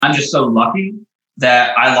I'm just so lucky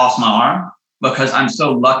that I lost my arm, because I'm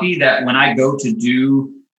so lucky that when I go to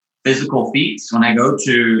do physical feats, when I go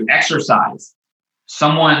to exercise,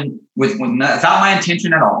 someone without my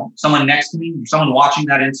intention at all, someone next to me, someone watching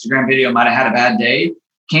that Instagram video might have had a bad day,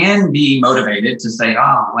 can be motivated to say,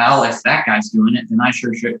 oh, well, if that guy's doing it, then I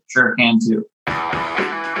sure can too.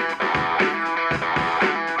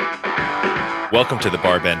 Welcome to the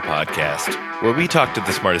Bar Bend Podcast, where we talk to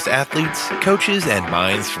the smartest athletes, coaches, and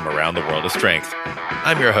minds from around the world of strength.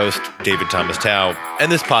 I'm your host, David Thomas Tao, and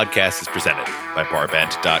this podcast is presented by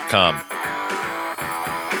barbent.com.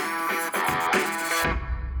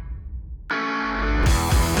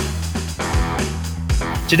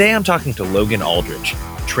 Today I'm talking to Logan Aldridge,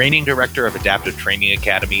 Training Director of Adaptive Training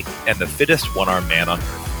Academy and the fittest one-armed man on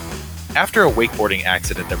earth. After a wakeboarding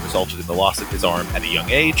accident that resulted in the loss of his arm at a young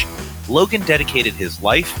age, Logan dedicated his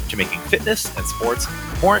life to making fitness and sports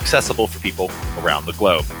more accessible for people around the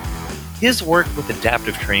globe. His work with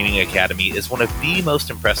Adaptive Training Academy is one of the most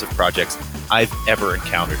impressive projects I've ever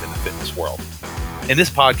encountered in the fitness world. In this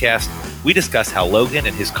podcast, we discuss how Logan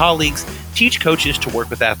and his colleagues teach coaches to work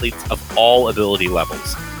with athletes of all ability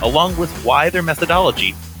levels, along with why their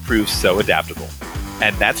methodology proves so adaptable.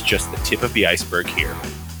 And that's just the tip of the iceberg here.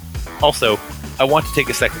 Also, I want to take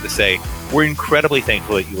a second to say we're incredibly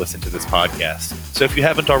thankful that you listen to this podcast. So if you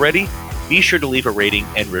haven't already, be sure to leave a rating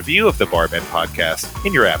and review of the Bar Bend Podcast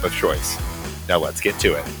in your app of choice. Now let's get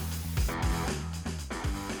to it.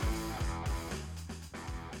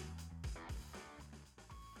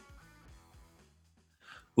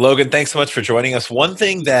 Logan, thanks so much for joining us. One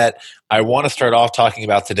thing that I want to start off talking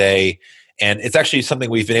about today, and it's actually something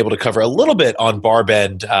we've been able to cover a little bit on Bar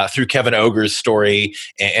Bend through Kevin Ogre's story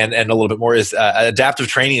and a little bit more, is Adaptive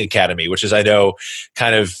Training Academy, which is, I know,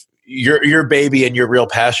 kind of your baby and your real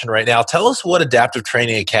passion right now. Tell us what Adaptive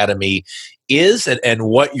Training Academy is and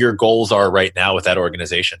what your goals are right now with that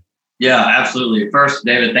organization. Yeah, absolutely. First,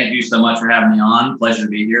 David, thank you so much for having me on. Pleasure to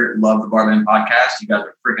be here. Love the Bar Bend Podcast. You guys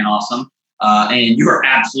are freaking awesome. And you are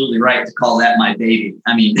absolutely right to call that my baby.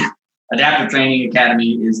 I mean, Adaptive Training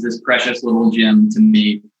Academy is this precious little gem to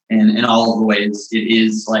me in all of the ways. It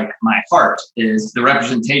is like my heart. It is the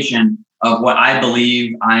representation of what I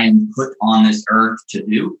believe I am put on this earth to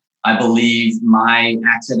do. I believe my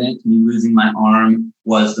accident, me losing my arm,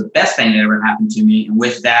 was the best thing that ever happened to me. And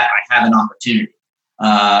with that, I have an opportunity.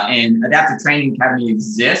 And Adaptive Training Academy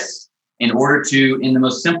exists in order to, in the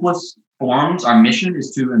most simplest forms, our mission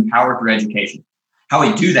is to empower through education. How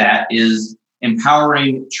we do that is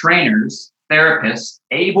empowering trainers, therapists,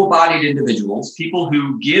 able-bodied individuals, people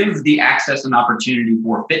who give the access and opportunity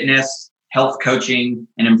for fitness, health coaching,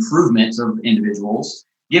 and improvements of individuals,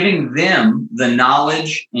 giving them the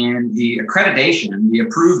knowledge and the accreditation, the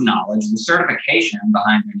approved knowledge, the certification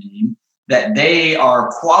behind their name, that they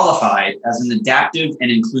are qualified as an adaptive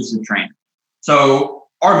and inclusive trainer. So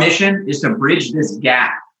our mission is to bridge this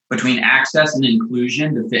gap between access and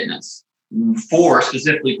inclusion to fitness,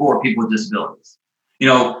 specifically for people with disabilities. You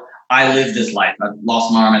know, I lived this life. I've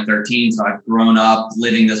lost my arm at 13, so I've grown up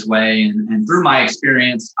living this way. And through my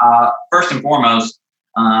experience, first and foremost,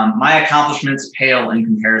 my accomplishments pale in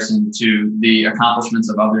comparison to the accomplishments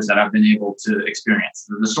of others that I've been able to experience.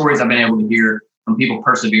 The stories I've been able to hear from people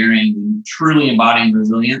persevering and truly embodying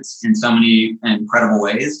resilience in so many incredible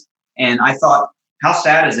ways. And I thought, how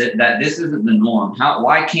sad is it that this isn't the norm?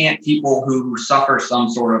 Why can't people who suffer some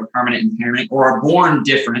sort of permanent impairment or are born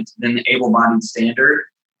different than the able-bodied standard,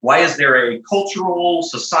 why is there a cultural,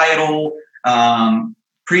 societal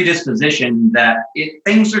predisposition that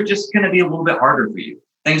things are just going to be a little bit harder for you?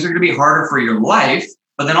 Things are going to be harder for your life,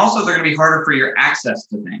 but then also they're going to be harder for your access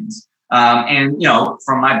to things. And, you know,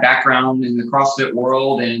 from my background in the CrossFit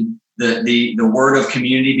world and the word of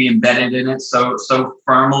community be embedded in it so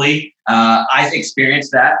firmly, I've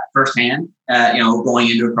experienced that firsthand, going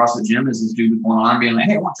into a CrossFit gym as this dude with one arm being like,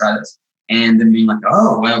 hey, I want to try this. And then being like,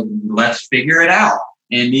 oh, well, let's figure it out.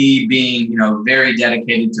 And me being, very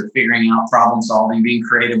dedicated to figuring out problem solving, being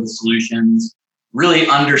creative with solutions, really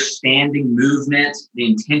understanding movement, the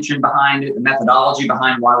intention behind it, the methodology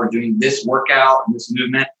behind why we're doing this workout and this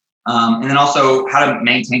movement. And then also how to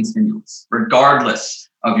maintain stimulus, regardless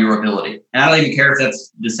of your ability. And I don't even care if that's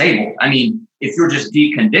disabled. I mean, if you're just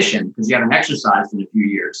deconditioned because you haven't exercised in a few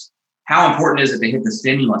years, how important is it to hit the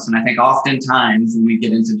stimulus? And I think oftentimes when we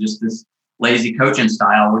get into just this lazy coaching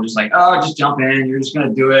style, we're just like, oh, just jump in. You're just going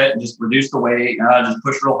to do it and just reduce the weight. Just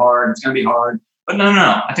push real hard. It's going to be hard. But no.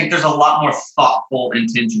 I think there's a lot more thoughtful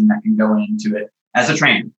intention that can go into it as a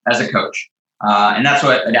trainer, as a coach. And that's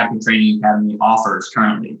what Adaptive Training Academy offers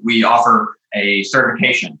currently. We offer a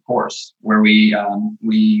certification course where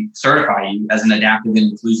we certify you as an adaptive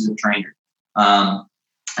and inclusive trainer.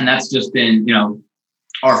 And that's just been,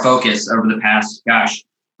 our focus over the past,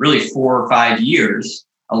 really 4 or 5 years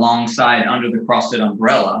alongside under the CrossFit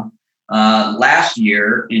umbrella. Last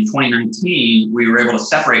year in 2019, we were able to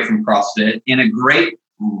separate from CrossFit in a great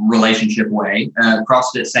relationship way.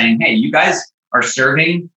 CrossFit saying, hey, you guys are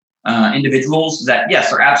serving individuals that,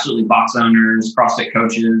 yes, are absolutely box owners, CrossFit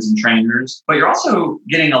coaches and trainers, but you're also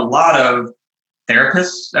getting a lot of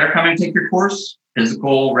therapists that are coming to take your course,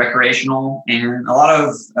 physical, recreational, and a lot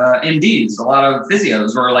of MDs, a lot of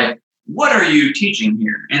physios who are like, what are you teaching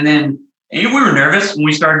here? And then we were nervous when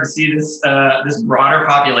we started to see this broader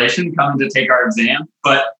population coming to take our exam,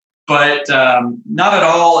 but not at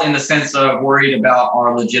all in the sense of worried about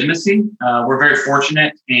our legitimacy. We're very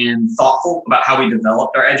fortunate and thoughtful about how we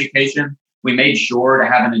developed our education. We made sure to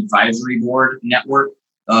have an advisory board network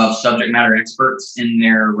of subject matter experts in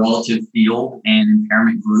their relative field and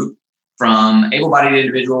impairment group, from able-bodied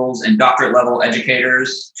individuals and doctorate level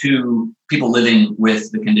educators to people living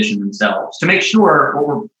with the condition themselves, to make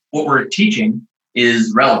sure what we're teaching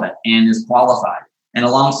is relevant and is qualified. And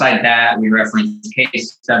alongside that, we reference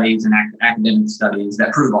case studies and academic studies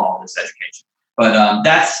that prove all of this education. But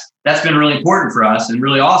that's been really important for us and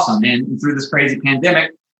really awesome. And through this crazy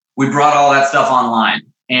pandemic, we brought all that stuff online.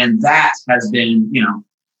 And that has been,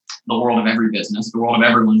 the world of every business, the world of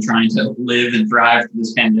everyone trying to live and thrive through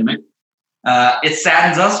this pandemic. It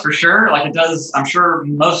saddens us for sure, like it does, I'm sure,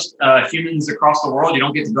 most humans across the world. You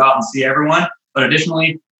don't get to go out and see everyone. But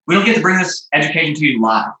additionally, we don't get to bring this education to you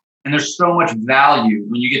live. And there's so much value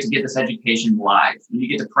when you get to get this education live, when you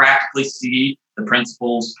get to practically see the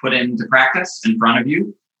principles put into practice in front of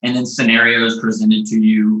you, and then scenarios presented to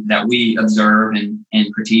you that we observe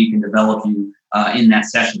and critique and develop you in that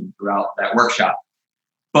session throughout that workshop.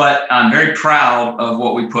 But I'm very proud of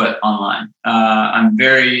what we put online. I'm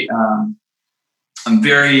very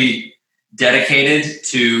dedicated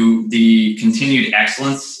to the continued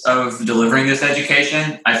excellence of delivering this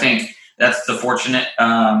education. I think that's the fortunate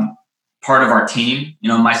part of our team.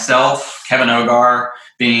 Myself, Kevin Ogar,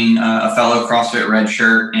 being a fellow CrossFit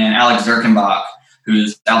redshirt, and Alex Zirkenbach,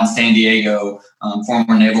 who's out in San Diego,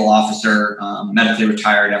 former naval officer, medically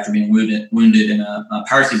retired after being wounded in a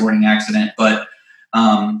piracy boarding accident. But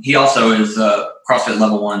he also is a CrossFit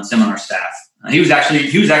Level 1 seminar staff. He was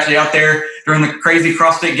actually out there during the crazy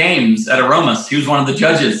CrossFit Games at Aromas. He was one of the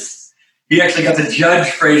judges. He actually got to judge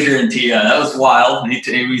Frazier and Tia. That was wild.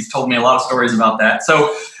 He's told me a lot of stories about that.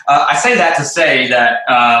 So I say that to say that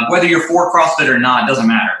whether you're for CrossFit or not, doesn't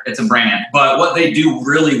matter. It's a brand. But what they do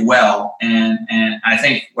really well, and I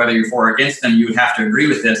think whether you're for or against them, you would have to agree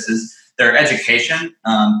with this, is their education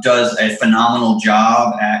does a phenomenal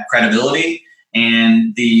job at credibility,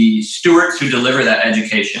 and the stewards who deliver that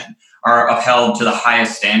education are upheld to the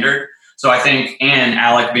highest standard. So I think, and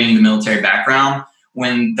Alec being the military background,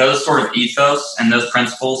 when those sort of ethos and those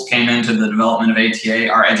principles came into the development of ATA,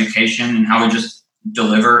 our education and how we just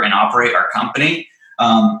deliver and operate our company,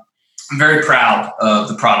 I'm very proud of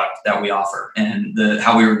the product that we offer and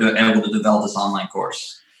how we were able to develop this online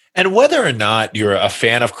course. And whether or not you're a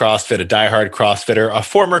fan of CrossFit, a diehard CrossFitter, a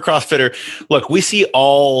former CrossFitter, look, we see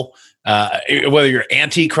all, whether you're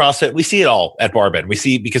anti-CrossFit, we see it all at Barbend. We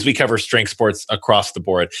see, because we cover strength sports across the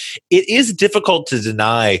board. It is difficult to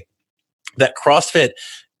deny that CrossFit,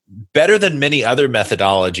 better than many other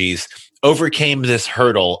methodologies, overcame this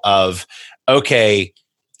hurdle of, okay,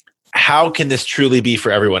 how can this truly be for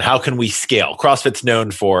everyone? How can we scale? CrossFit's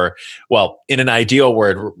known for, well, in an ideal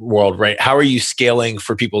world, right? How are you scaling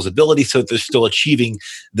for people's ability so that they're still achieving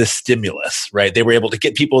the stimulus, right? They were able to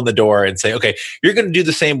get people in the door and say, okay, you're going to do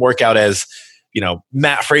the same workout as,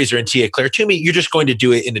 Matt Fraser and Tia-Clair Toomey. You're just going to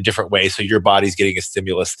do it in a different way, so your body's getting a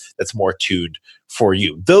stimulus that's more tuned for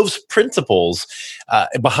you. Those principles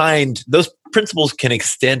behind those principles can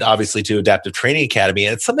extend, obviously, to Adaptive Training Academy,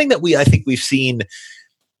 and it's something that I think we've seen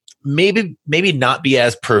maybe not be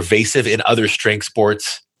as pervasive in other strength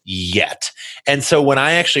sports yet. And so when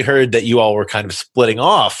I actually heard that you all were kind of splitting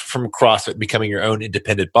off from CrossFit, becoming your own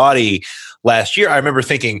independent body last year, I remember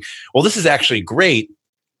thinking, well, this is actually great,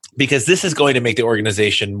 because this is going to make the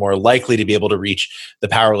organization more likely to be able to reach the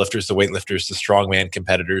powerlifters, the weightlifters, the strongman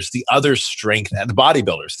competitors, the other strength, the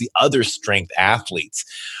bodybuilders, the other strength athletes.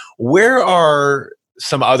 Where are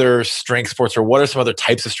some other strength sports, or what are some other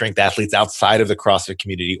types of strength athletes outside of the CrossFit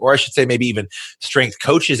community, or I should say maybe even strength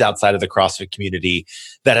coaches outside of the CrossFit community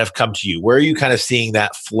that have come to you? Where are you kind of seeing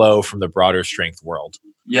that flow from the broader strength world?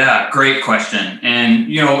 Yeah, great question.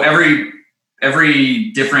 And,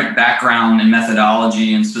 every different background and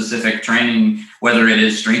methodology and specific training whether it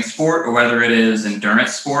is strength sport or whether it is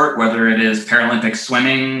endurance sport, whether it is Paralympic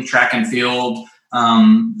swimming, track and field.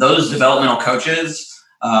 Those developmental coaches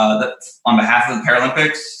that on behalf of the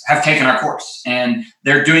Paralympics have taken our course, and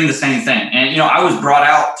they're doing the same thing. And, I was brought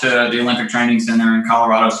out to the Olympic Training Center in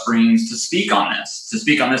Colorado Springs to speak on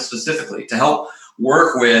this specifically, to help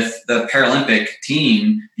work with the Paralympic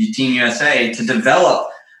team, the Team USA, to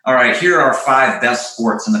develop, all right, here are 5 best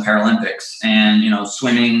sports in the Paralympics, and,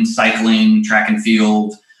 swimming, cycling, track and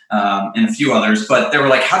field, and a few others. But they were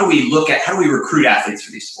like, how do we recruit athletes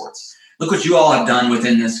for these sports? Look what you all have done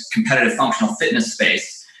within this competitive functional fitness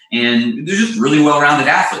space. And they're just really well-rounded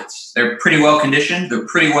athletes. They're pretty well conditioned. They're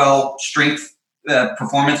pretty well strength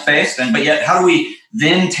performance-based. But yet, how do we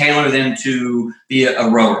then tailor them to be a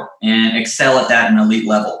rower and excel at that at an elite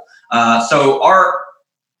level? So our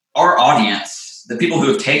audience, the people who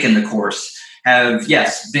have taken the course, have,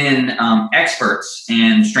 yes, been experts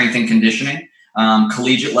in strength and conditioning,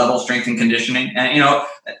 collegiate level strength and conditioning. And,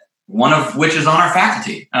 one of which is on our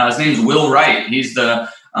faculty. His name is Will Wright. He's the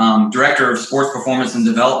director of sports performance and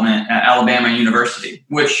development at Alabama University,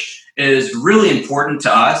 which is really important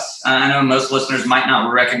to us. I know most listeners might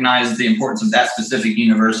not recognize the importance of that specific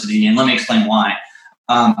university, and let me explain why.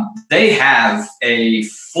 They have a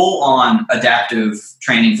full-on adaptive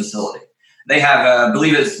training facility. They have, I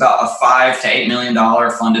believe it's about a $5 to $8 million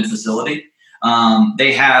funded facility.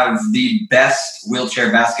 They have the best wheelchair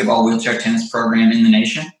basketball, wheelchair tennis program in the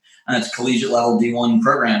nation. And it's collegiate level D1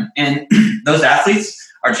 program. And those athletes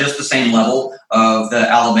are just the same level of the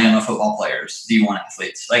Alabama football players, D1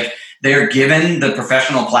 athletes. Like, they're given the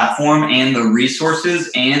professional platform and the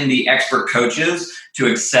resources and the expert coaches to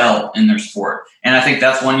excel in their sport. And I think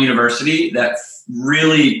that's one university that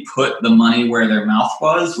really put the money where their mouth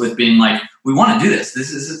was, with being like, we want to do this.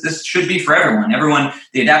 This should be for everyone.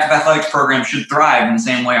 The adaptive athletics program should thrive in the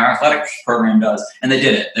same way our athletics program does. And they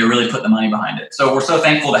did it. They really put the money behind it. So we're so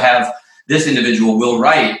thankful to have this individual, Will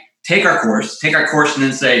Wright, take our course and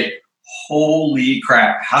then say, holy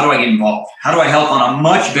crap, how do I get involved? How do I help on a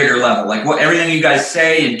much bigger level? Like, what everything you guys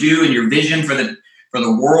say and do and your vision for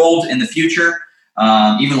the world in the future,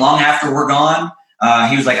 even long after we're gone.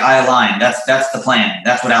 He was like, I align. That's the plan.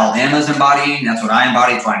 That's what Alabama's embodying. That's what I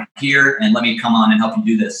embody. That's why I'm here. And let me come on and help you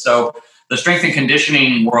do this. So the strength and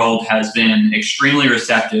conditioning world has been extremely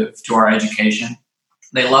receptive to our education.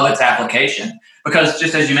 They love its application because,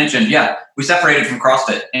 just as you mentioned, we separated from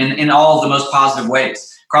CrossFit in all of the most positive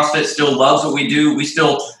ways. CrossFit still loves what we do.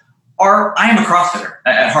 I am a CrossFitter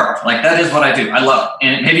at heart. Like, that is what I do. I love it.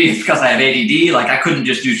 And maybe it's because I have ADD. Like, I couldn't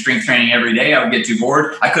just do strength training every day. I would get too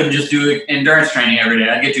bored. I couldn't just do endurance training every day.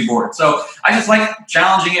 I'd get too bored. So I just like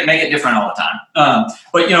challenging it, make it different all the time.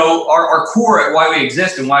 But our core at why we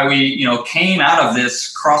exist and why we, came out of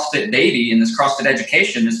this CrossFit baby and this CrossFit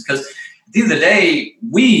education is because at the end of the day,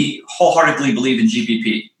 we wholeheartedly believe in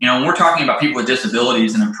GPP. When we're talking about people with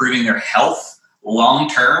disabilities and improving their health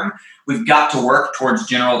long-term, we've got to work towards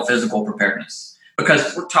general physical preparedness,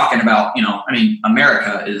 because we're talking about,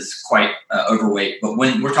 America is quite overweight, but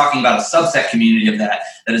when we're talking about a subset community of that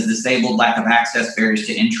is disabled, lack of access, barriers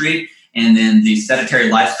to entry, and then the sedentary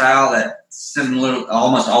lifestyle that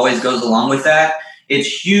almost always goes along with that, it's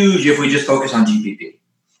huge if we just focus on GPP.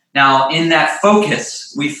 Now, in that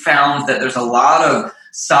focus, we found that there's a lot of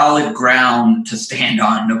solid ground to stand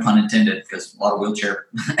on, no pun intended, because a lot of wheelchair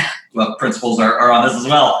principles are on this as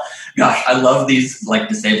well. Gosh, I love these like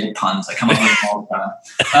disabled puns. I come up with them all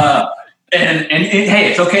the time. And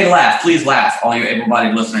hey, it's okay to laugh. Please laugh, all you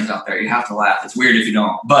able-bodied listeners out there. You have to laugh. It's weird if you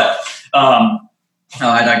don't. But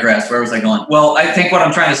I digress. Where was I going? Well, I think what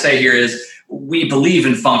I'm trying to say here is we believe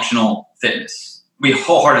in functional fitness. We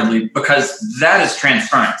wholeheartedly, because that is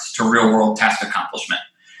transference to real-world task accomplishment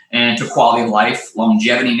and to quality of life,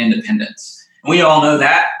 longevity, and independence. And we all know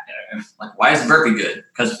that. Like, why is a burpee good?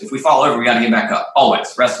 Because if we fall over, we got to get back up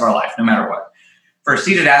always, rest of our life, no matter what. For a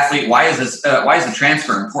seated athlete, why is the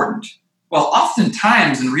transfer important? Well,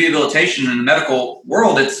 oftentimes in rehabilitation in the medical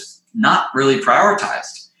world, it's not really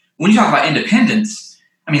prioritized. When you talk about independence,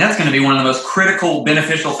 that's going to be one of the most critical,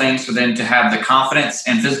 beneficial things for them to have the confidence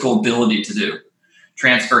and physical ability to do.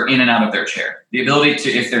 Transfer in and out of their chair. The ability to,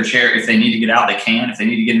 if they need to get out, they can. If they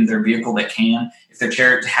need to get into their vehicle, they can. If their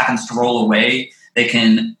chair happens to roll away, they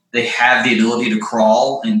have the ability to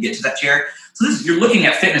crawl and get to that chair. So you're looking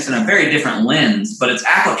at fitness in a very different lens, but its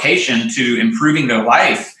application to improving their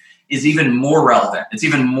life is even more relevant. It's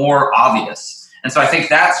even more obvious. And so I think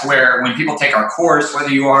that's where, when people take our course, whether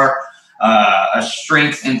you are a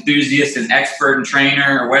strength enthusiast, an expert and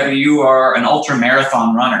trainer, or whether you are an ultra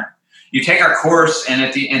marathon runner, you take our course, and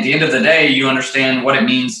at the end of the day, you understand what it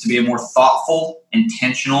means to be a more thoughtful,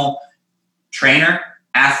 intentional, trainer,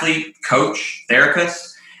 athlete, coach,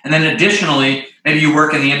 therapist. And then additionally, maybe you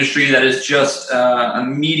work in the industry that is just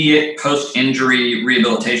immediate post-injury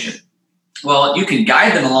rehabilitation. Well, you can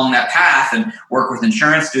guide them along that path and work with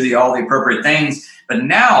insurance, do all the appropriate things. But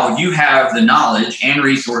now you have the knowledge and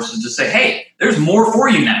resources to say, hey, there's more for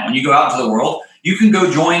you now. When you go out into the world, you can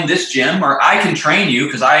go join this gym, or I can train you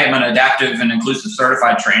because I am an adaptive and inclusive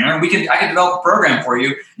certified trainer. I can develop a program for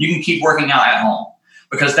you. You can keep working out at home.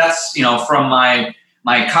 Because that's, from my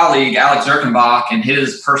colleague, Alex Zirkenbach, and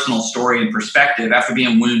his personal story and perspective after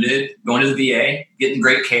being wounded, going to the VA, getting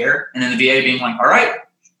great care, and then the VA being like, all right,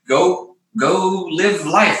 go live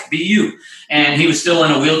life, be you. And he was still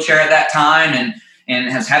in a wheelchair at that time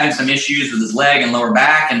and was having some issues with his leg and lower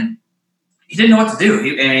back, and he didn't know what to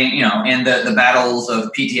do. And the battles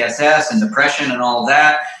of PTSS and depression and all of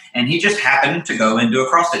that. And he just happened to go into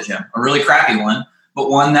a CrossFit gym, a really crappy one, but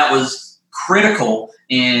one that was critical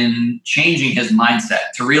in changing his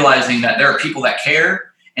mindset to realizing that there are people that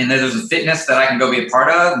care and that there's a fitness that I can go be a part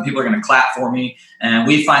of and people are going to clap for me. And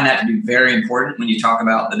we find that to be very important when you talk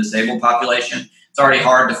about the disabled population. It's already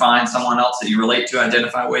hard to find someone else that you relate to,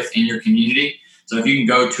 identify with in your community. So if you can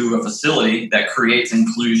go to a facility that creates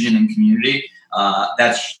inclusion and community,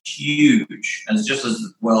 that's huge, as just as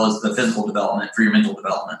well as the physical development for your mental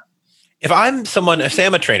development. If I'm someone, say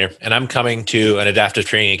I'm a trainer and I'm coming to an Adaptive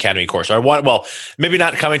Training Academy course, or maybe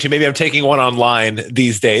not coming to, maybe I'm taking one online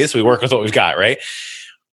these days. We work with what we've got, right?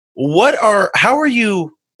 How are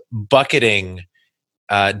you bucketing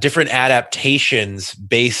different adaptations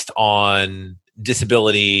based on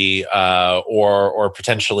disability or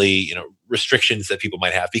potentially, restrictions that people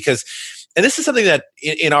might have? Because, and this is something that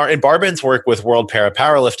in Barben's work with World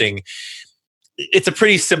Powerlifting, it's a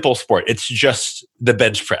pretty simple sport. It's just the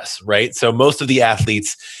bench press, right? So most of the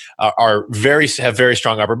athletes have very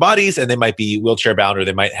strong upper bodies, and they might be wheelchair bound, or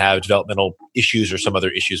they might have developmental issues or some other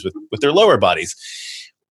issues with their lower bodies.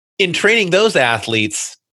 In training those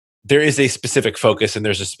athletes, there is a specific focus and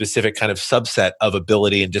there's a specific kind of subset of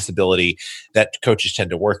ability and disability that coaches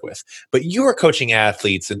tend to work with. But you are coaching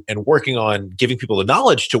athletes and working on giving people the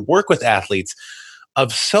knowledge to work with athletes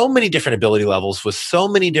of so many different ability levels with so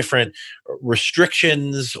many different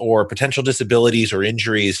restrictions or potential disabilities or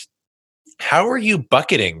injuries. How are you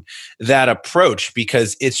bucketing that approach?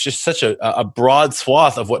 Because it's just such a broad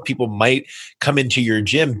swath of what people might come into your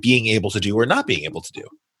gym being able to do or not being able to do.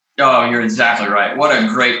 Oh, you're exactly right. What a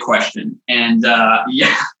great question. And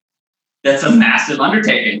that's a massive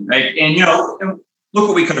undertaking. Right? And, look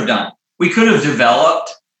what we could have done. We could have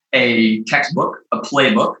developed a textbook, a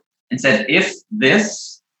playbook, and said, if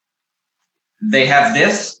they have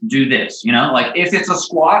this, do this. Like if it's a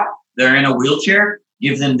squat, they're in a wheelchair,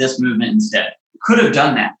 give them this movement instead. Could have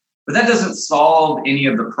done that. But that doesn't solve any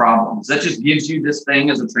of the problems. That just gives you this thing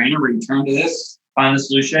as a trainer where you turn to this, find the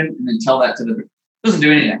solution, and then tell that to the doesn't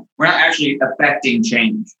do anything. We're not actually affecting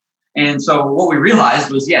change. And so what we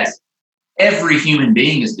realized was, yes, every human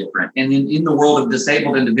being is different. And in the world of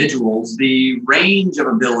disabled individuals, the range of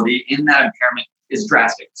ability in that impairment is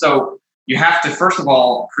drastic. So you have to, first of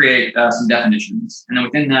all, create some definitions. And then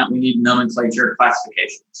within that, we need nomenclature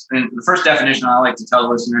classifications. And the first definition I like to tell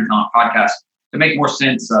listeners on a podcast to make more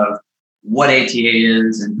sense of what ATA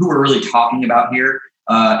is and who we're really talking about here.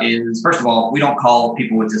 Is, first of all, we don't call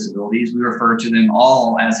people with disabilities. We refer to them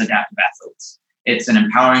all as adaptive athletes. It's an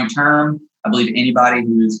empowering term. I believe anybody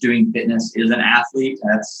who is doing fitness is an athlete.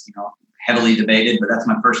 That's heavily debated, but that's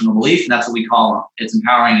my personal belief, and that's what we call them. It's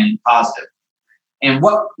empowering and positive. And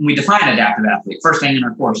when we define adaptive athlete, first thing in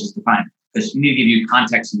our course is define it, because we need to give you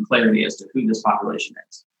context and clarity as to who this population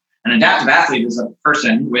is. An adaptive athlete is a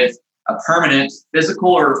person with a permanent physical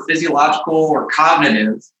or physiological or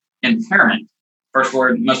cognitive impairment. First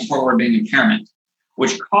word, most important word being impairment,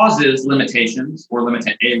 which causes limitations or a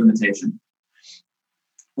limitation,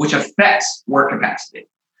 which affects work capacity.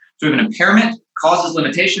 So we have an impairment, causes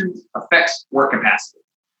limitations, affects work capacity.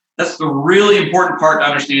 That's the really important part to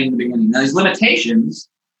understand in the beginning. Now, these limitations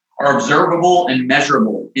are observable and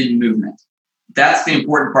measurable in movement. That's the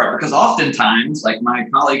important part, because oftentimes, like my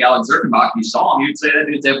colleague Alex Zirkenbach, you saw him, you'd say that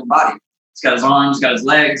dude's able body. He's got his arms, got his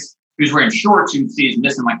legs. If he was wearing shorts, you'd see he's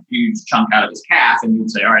missing like a huge chunk out of his calf, and you'd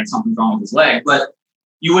say, all right, something's wrong with his leg. But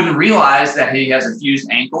you wouldn't realize that he has a fused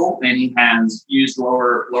ankle and he has fused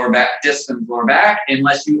lower back disc in his lower back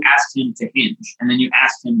unless you asked him to hinge. And then you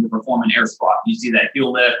asked him to perform an air squat. You see that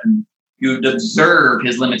heel lift and you'd observe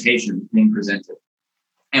his limitations being presented.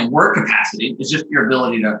 And work capacity is just your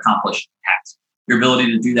ability to accomplish tasks, your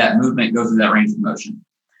ability to do that movement, go through that range of motion.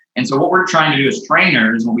 And so what we're trying to do as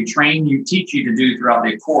trainers, what we teach you to do throughout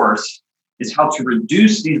the course, is how to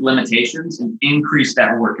reduce these limitations and increase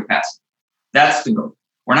that work capacity. That's the goal.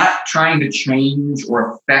 We're not trying to change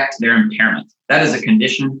or affect their impairment. That is a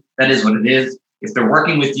condition. That is what it is. If they're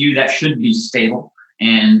working with you, that should be stable.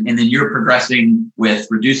 And then you're progressing with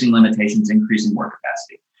reducing limitations, increasing work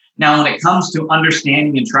capacity. Now, when it comes to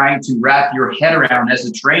understanding and trying to wrap your head around as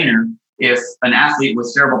a trainer, if an athlete with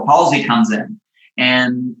cerebral palsy comes in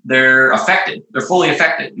and they're affected, they're fully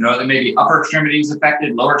affected, they may be upper extremities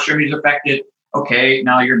affected, lower extremities affected. Okay,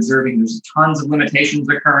 now you're observing there's tons of limitations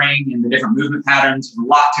occurring in the different movement patterns, a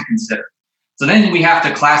lot to consider. So then we have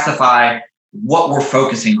to classify what we're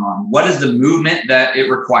focusing on. What is the movement that it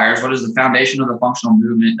requires? What is the foundation of the functional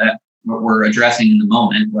movement that we're addressing in the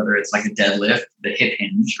moment, whether it's like a deadlift, the hip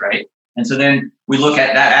hinge, right? And so then we look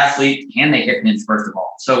at that athlete, can they hip hinge, first of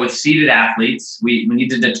all? So with seated athletes, we need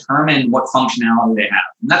to determine what functionality they have.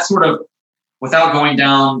 And that's sort of, without going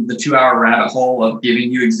down the 2-hour rabbit hole of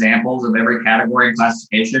giving you examples of every category and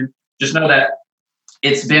classification, just know that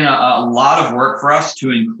it's been a lot of work for us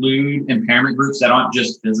to include impairment groups that aren't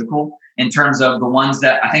just physical, in terms of the ones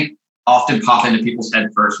that I think often pop into people's head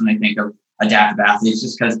first when they think of adaptive athletes,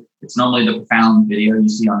 just because it's normally the profound video you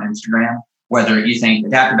see on Instagram. Whether you think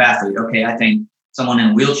adaptive athlete, okay, I think someone in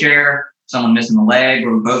a wheelchair, someone missing a leg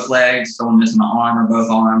or both legs, someone missing an arm or both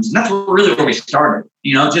arms. And that's really where we started,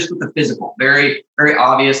 just with the physical, very, very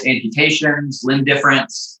obvious amputations, limb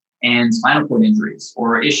difference, and spinal cord injuries,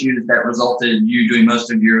 or issues that resulted in you doing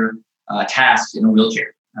most of your tasks in a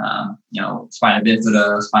wheelchair. Spina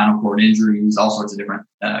bifida, spinal cord injuries, all sorts of different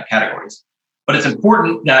categories. But it's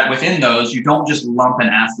important that within those, you don't just lump an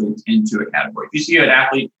athlete into a category. If you see an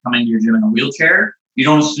athlete come into your gym in a wheelchair, you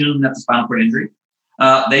don't assume that's a spinal cord injury.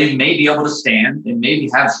 They may be able to stand. They maybe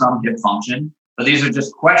have some hip function. But these are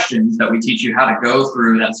just questions that we teach you how to go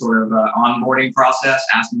through that sort of onboarding process,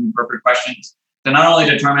 asking the appropriate questions to not only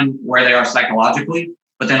determine where they are psychologically,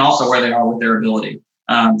 but then also where they are with their ability.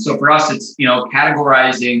 So for us, it's,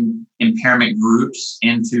 categorizing impairment groups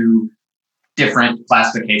into different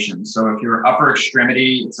classifications. So if you're upper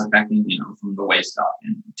extremity, it's affecting, from the waist up,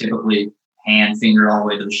 and typically hand, finger, all the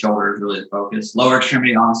way to the shoulder is really the focus. Lower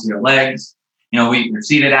extremity, obviously, are legs. We're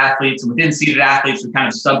seated athletes, and within seated athletes, we kind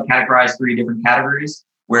of subcategorize 3 different categories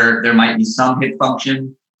where there might be some hip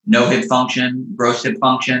function, no hip function, gross hip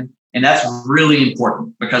function. And that's really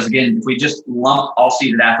important because, again, if we just lump all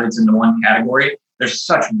seated athletes into one category, there's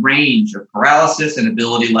such range of paralysis and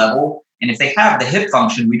ability level. And if they have the hip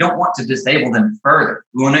function, we don't want to disable them further.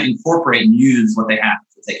 We want to incorporate and use what they have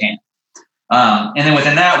if they can. And then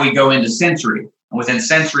within that, we go into sensory. And within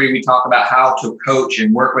sensory, we talk about how to coach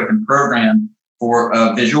and work with and program for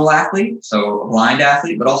a visual athlete, so a blind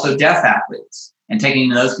athlete, but also deaf athletes, and taking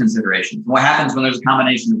those considerations. What happens when there's a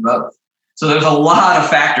combination of both? So there's a lot of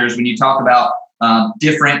factors when you talk about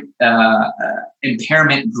different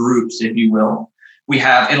impairment groups, if you will. We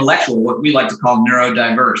have intellectual, what we like to call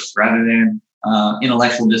neurodiverse rather than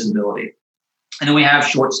intellectual disability. And then we have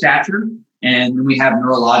short stature, and then we have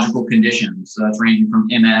neurological conditions. So that's ranging from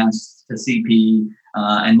MS to CP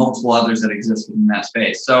and multiple others that exist in that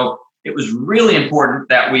space. So it was really important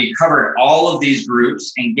that we covered all of these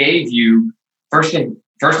groups and gave you, first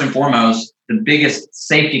and foremost, the biggest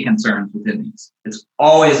safety concerns within these. It's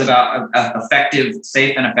always about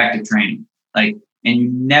safe and effective training. And you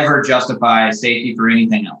never justify safety for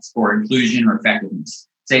anything else, or inclusion or effectiveness.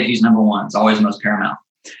 Safety is number one. It's always most paramount.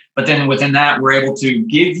 But then within that, we're able to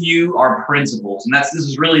give you our principles. And this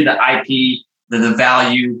is really the IP, the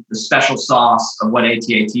value, the special sauce of what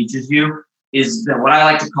ATA teaches you, is that what I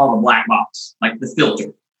like to call the black box, like the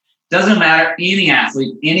filter. Doesn't matter, any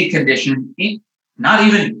athlete, any condition,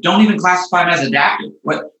 don't even classify them as adaptive.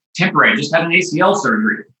 What temporary, just had an ACL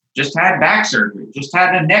surgery, just had back surgery, just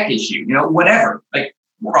had a neck issue, whatever.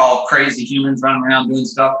 We're all crazy humans running around doing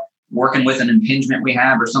stuff, working with an impingement we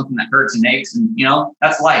have or something that hurts and aches, and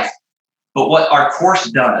that's life. But what our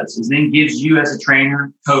course does is then gives you as a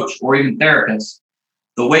trainer, coach, or even therapist,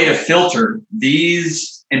 the way to filter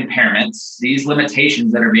these impairments, these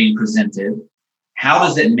limitations that are being presented. How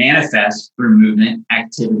does it manifest through movement,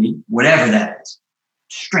 activity, whatever that is?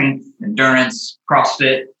 Strength, endurance,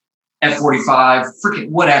 CrossFit, F45, freaking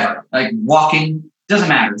whatever, walking, doesn't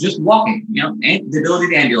matter, just walking, and the ability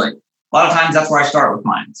to ambulate. A lot of times that's where I start with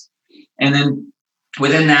clients. And then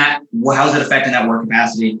within that, how's it affecting that work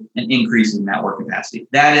capacity and increasing that work capacity?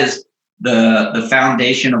 That is the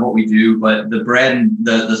foundation of what we do, but the bread and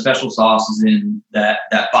the special sauce is in that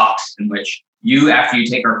box in which you, after you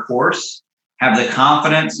take our course, have the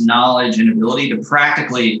confidence, knowledge, and ability to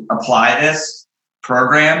practically apply this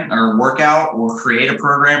program or workout, or create a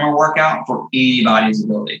program or workout for anybody's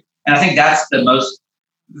ability. And I think that's the most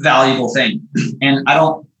valuable thing. And I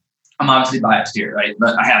don't I'm obviously biased here, right?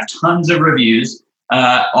 But I have tons of reviews.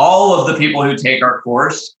 All of the people who take our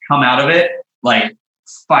course come out of it like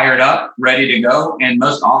fired up, ready to go. And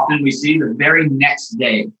most often we see the very next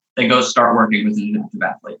day they go start working with an adaptive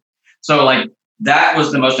athlete. So like that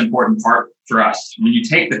was the most important part for us. When you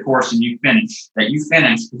take the course and you finish,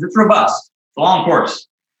 because it's robust, it's a long course.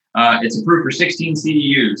 It's approved for 16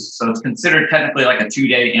 CEUs. So it's considered technically like a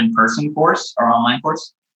 2-day in-person course or online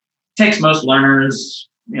course. It takes most learners,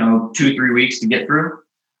 2-3 weeks to get through.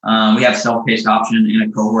 We have self-paced option and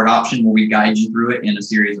a cohort option where we guide you through it in a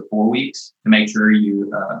series of 4 weeks to make sure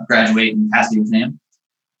you graduate and pass the exam.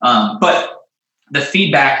 But the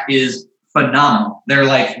feedback is phenomenal. They're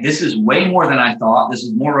like, this is way more than I thought. This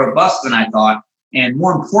is more robust than I thought. And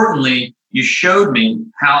more importantly, you showed me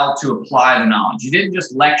how to apply the knowledge. You didn't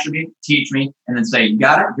just lecture me, teach me, and then say, you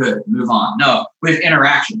got it? Good, move on. No, we have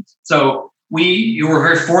interactions. So you were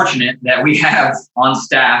very fortunate that we have on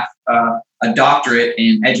staff a doctorate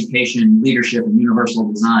in education, leadership, and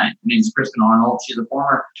universal design. Her name is Kristen Arnold. She's a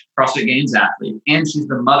former CrossFit Games athlete, and she's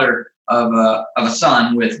the mother of a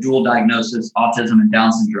son with dual diagnosis, autism and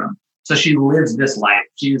Down syndrome. So she lives this life.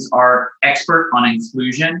 She's our expert on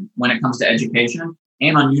inclusion when it comes to education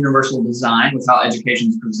and on universal design with how education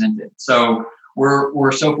is presented. So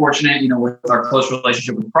we're so fortunate, with our close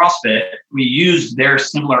relationship with CrossFit, we use their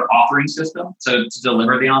similar authoring system to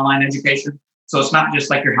deliver the online education. So it's not just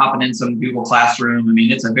like you're hopping in some Google Classroom. I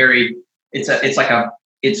mean, it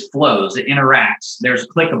flows, it interacts. There's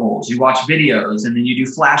clickables. You watch videos, and then you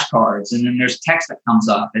do flashcards, and then there's text that comes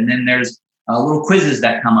up, and then there's little quizzes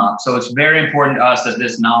that come up. So it's very important to us that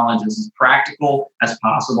this knowledge is as practical as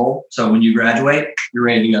possible. So when you graduate, you're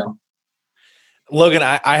ready to go. Logan,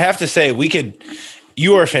 I have to say,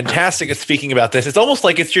 you are fantastic at speaking about this. It's almost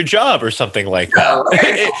like it's your job or something like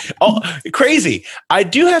that. Crazy. I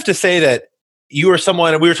do have to say that you are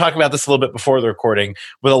someone, and we were talking about this a little bit before the recording,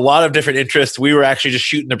 with a lot of different interests. We were actually just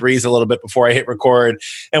shooting the breeze a little bit before I hit record,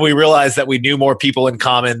 and we realized that we knew more people in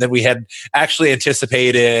common than we had actually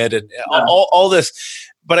anticipated, and all this.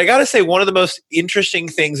 But I got to say, one of the most interesting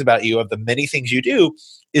things about you, of the many things you do,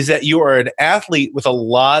 is that you are an athlete with a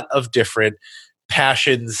lot of different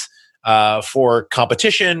passions for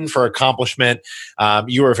competition, for accomplishment.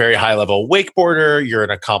 You are a very high-level wakeboarder. You're an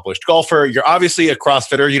accomplished golfer. You're obviously a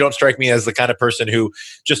CrossFitter. You don't strike me as the kind of person who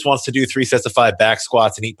just wants to do 3 sets of 5 back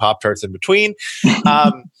squats and eat Pop-Tarts in between.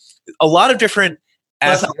 A lot of different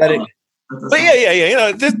athletic... But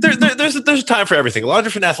yeah. There's a time for everything. A lot of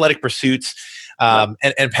different athletic pursuits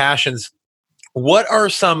and passions. What are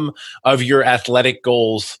some of your athletic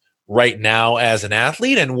goals right now as an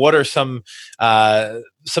athlete, and what are some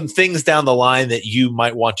things down the line that you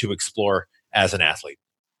might want to explore as an athlete?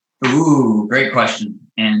 Ooh, great question,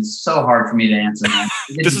 and so hard for me to answer.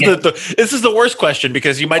 This is the worst question,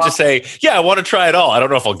 because you might just say, "Yeah, I want to try it all." I don't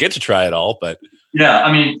know if I'll get to try it all, but yeah,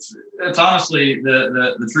 I mean, it's honestly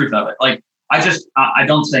the truth of it. Like, I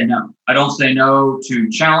don't say no. I don't say no to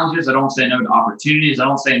challenges. I don't say no to opportunities. I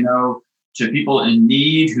don't say no to people in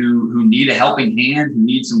need who need a helping hand, who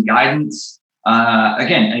need some guidance.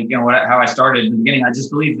 Again, how I started in the beginning, I just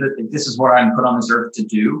believe that this is what I'm put on this earth to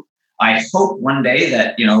do. I hope one day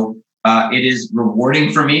that, it is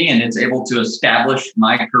rewarding for me and it's able to establish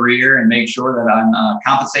my career and make sure that I'm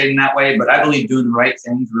compensating that way. But I believe doing the right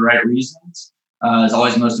thing for the right reasons is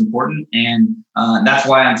always most important. And that's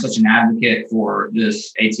why I'm such an advocate for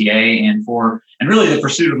this ATA and really the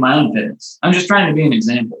pursuit of my own fitness. I'm just trying to be an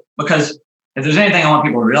example, because if there's anything I want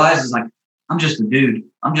people to realize is, like, I'm just a dude.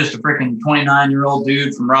 I'm just a freaking 29-year-old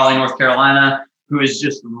dude from Raleigh, North Carolina, who is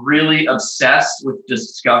just really obsessed with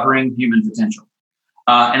discovering human potential.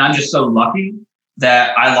 And I'm just so lucky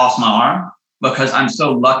that I lost my arm, because I'm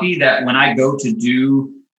so lucky that when I go to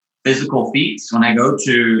do physical feats, when I go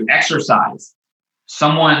to exercise,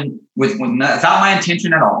 someone without my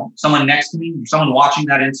intention at all, someone next to me, someone watching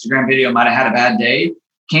that Instagram video might have had a bad day,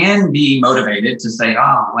 can be motivated to say,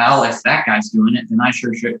 oh, well, if that guy's doing it, then I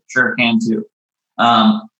sure can too.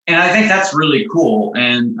 And I think that's really cool,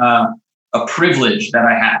 and a privilege that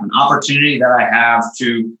I have, an opportunity that I have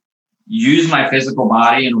to use my physical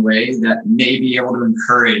body in a way that may be able to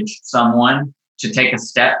encourage someone to take a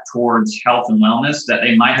step towards health and wellness that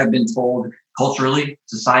they might have been told culturally,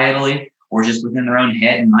 societally, or just within their own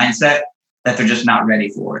head and mindset that they're just not ready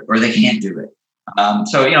for it, or they can't do it.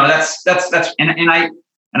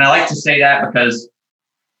 And I like to say that because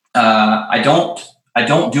I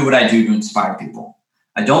don't do what I do to inspire people.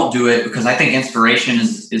 I don't do it because I think inspiration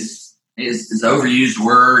is an overused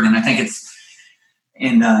word, and I think it's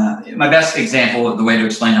my best example. The way to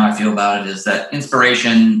explain how I feel about it is that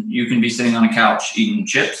inspiration, you can be sitting on a couch eating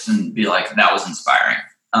chips and be like, that was inspiring.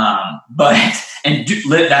 That's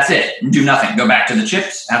it. Do nothing. Go back to the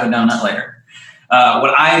chips, have a donut later.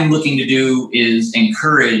 What I'm looking to do is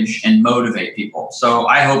encourage and motivate people. So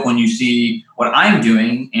I hope when you see what I'm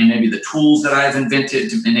doing and maybe the tools that I've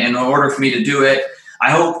invented in order for me to do it,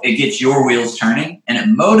 I hope it gets your wheels turning and it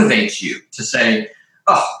motivates you to say,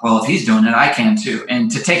 oh, well, if he's doing it, I can too.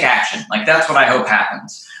 And to take action. Like that's what I hope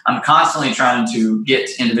happens. I'm constantly trying to get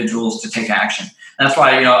individuals to take action. And that's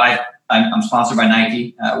why, I'm sponsored by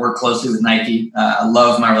Nike. Work closely with Nike. I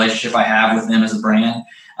love my relationship I have with them as a brand.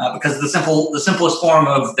 Because the simplest form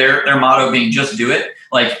of their motto being just do it,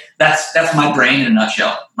 like that's my brain in a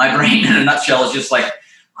nutshell. My brain in a nutshell is just like,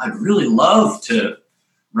 I'd really love to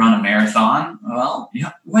run a marathon. Well,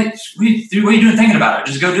 what are you doing thinking about it?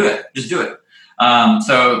 Just go do it. Just do it.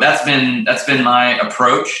 So that's been my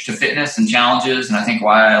approach to fitness and challenges. And I think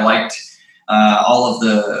why I liked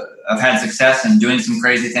I've had success in doing some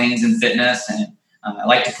crazy things in fitness, and I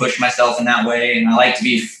like to push myself in that way, and I like to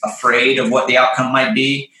be afraid of what the outcome might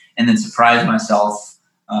be and then surprise myself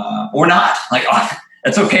or not. Like,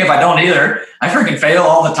 it's okay if I don't either. I freaking fail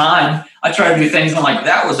all the time. I try to do things and I'm like,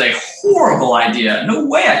 that was a horrible idea. No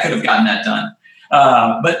way I could have gotten that done.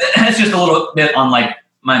 But it's just a little bit on like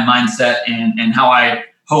my mindset and how I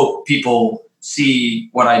hope people see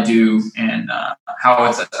what I do and how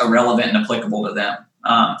it's relevant and applicable to them.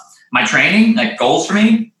 My training, like goals for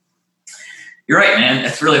me, you're right, man.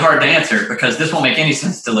 It's really hard to answer because this won't make any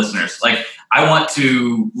sense to listeners. Like, I want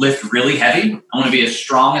to lift really heavy. I want to be as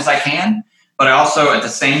strong as I can, but I also, at the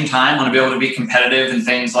same time, want to be able to be competitive in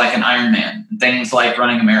things like an Ironman and things like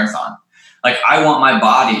running a marathon. Like, I want my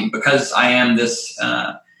body, because I am this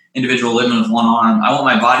individual living with one arm, I want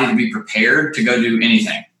my body to be prepared to go do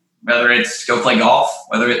anything, whether it's go play golf,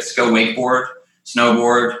 whether it's go wakeboard,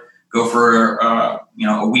 snowboard, go for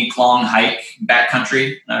a week-long hike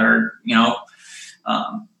backcountry, or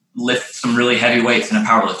lift some really heavy weights in a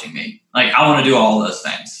powerlifting meet. Like, I want to do all those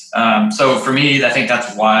things. So for me, I think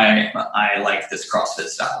that's why I like this CrossFit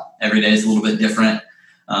style. Every day is a little bit different,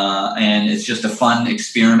 and it's just a fun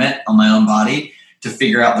experiment on my own body to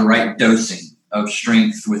figure out the right dosing of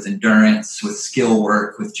strength with endurance, with skill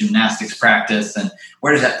work, with gymnastics practice, and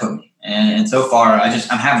where does that put me? And so far,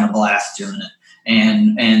 I'm having a blast doing it.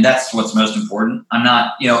 And that's what's most important. I'm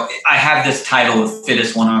not, I have this title of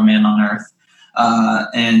fittest one-armed man on earth.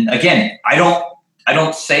 And again, I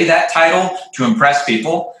don't say that title to impress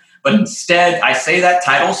people, but instead I say that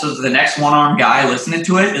title so that the next one-armed guy listening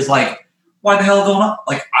to it is like, why the hell don't I?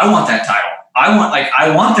 Like, I want that title. I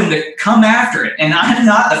want them to come after it. And I'm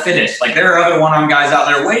not the fittest. Like, there are other one-armed guys out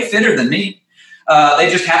there way fitter than me. They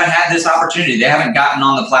just haven't had this opportunity. They haven't gotten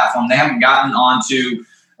on the platform. They haven't gotten onto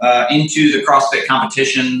into the CrossFit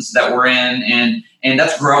competitions that we're in, and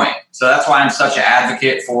that's growing. So that's why I'm such an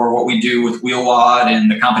advocate for what we do with WheelWOD and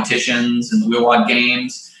the competitions and the WheelWOD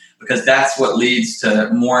games, because that's what leads to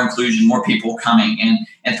more inclusion, more people coming.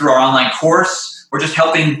 And through our online course, we're just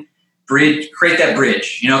helping create that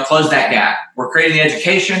bridge, close that gap. We're creating the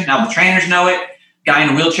education. Now the trainers know it. Guy in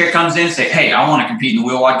a wheelchair comes in and say, hey, I want to compete in the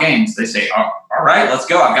WheelWOD games. They say, all right, let's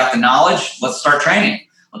go. I've got the knowledge. Let's start training.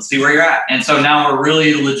 Let's see where you're at. And so now we're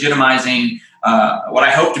really legitimizing what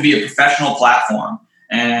I hope to be a professional platform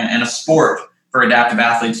and a sport for adaptive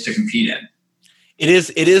athletes to compete in.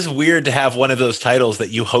 It is weird to have one of those titles that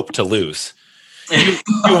you hope to lose.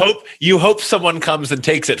 You hope someone comes and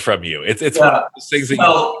takes it from you. It's one of those things that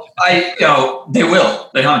they will.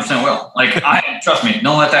 They 100% will. Like, trust me,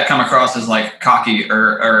 don't let that come across as like cocky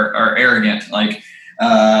or arrogant. Like,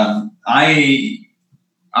 I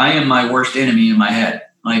am my worst enemy in my head.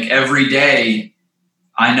 Like, every day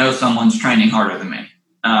I know someone's training harder than me.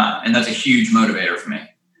 And that's a huge motivator for me.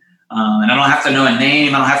 And I don't have to know a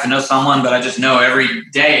name. I don't have to know someone, but I just know every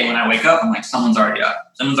day when I wake up, I'm like, someone's already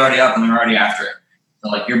up. Someone's already up and they're already after it. So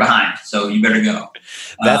like, you're behind, so you better go.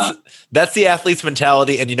 That's the athlete's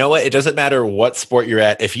mentality. And you know what? It doesn't matter what sport you're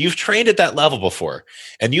at. If you've trained at that level before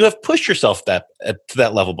and you have pushed yourself to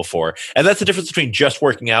that level before, and that's the difference between just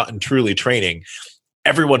working out and truly training,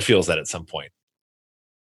 everyone feels that at some point.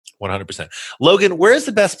 100%. Logan, where is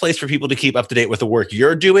the best place for people to keep up to date with the work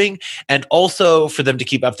you're doing, and also for them to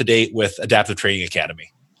keep up to date with Adaptive Training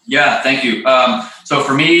Academy? Yeah, thank you. So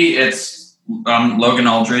for me, it's Logan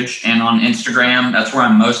Aldridge, and on Instagram, that's where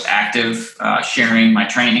I'm most active, sharing my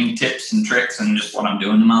training tips and tricks and just what I'm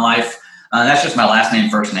doing in my life. That's just my last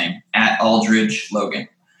name, first name, @Aldridge Logan.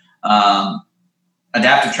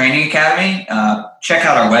 Adaptive Training Academy, check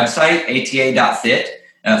out our website, ata.fit.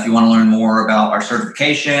 If you want to learn more about our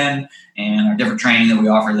certification and our different training that we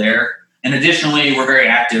offer there. And additionally, we're very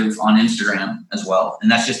active on Instagram as well.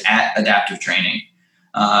 And that's just @Adaptive Training.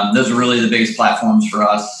 Those are really the biggest platforms for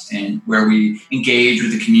us and where we engage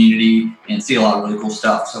with the community and see a lot of really cool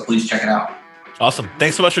stuff. So please check it out. Awesome.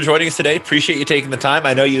 Thanks so much for joining us today. Appreciate you taking the time.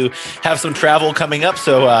 I know you have some travel coming up,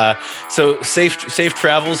 so safe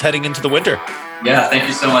travels heading into the winter. Yeah, thank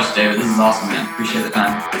you so much, David. This is awesome, man. Appreciate the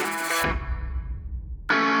time.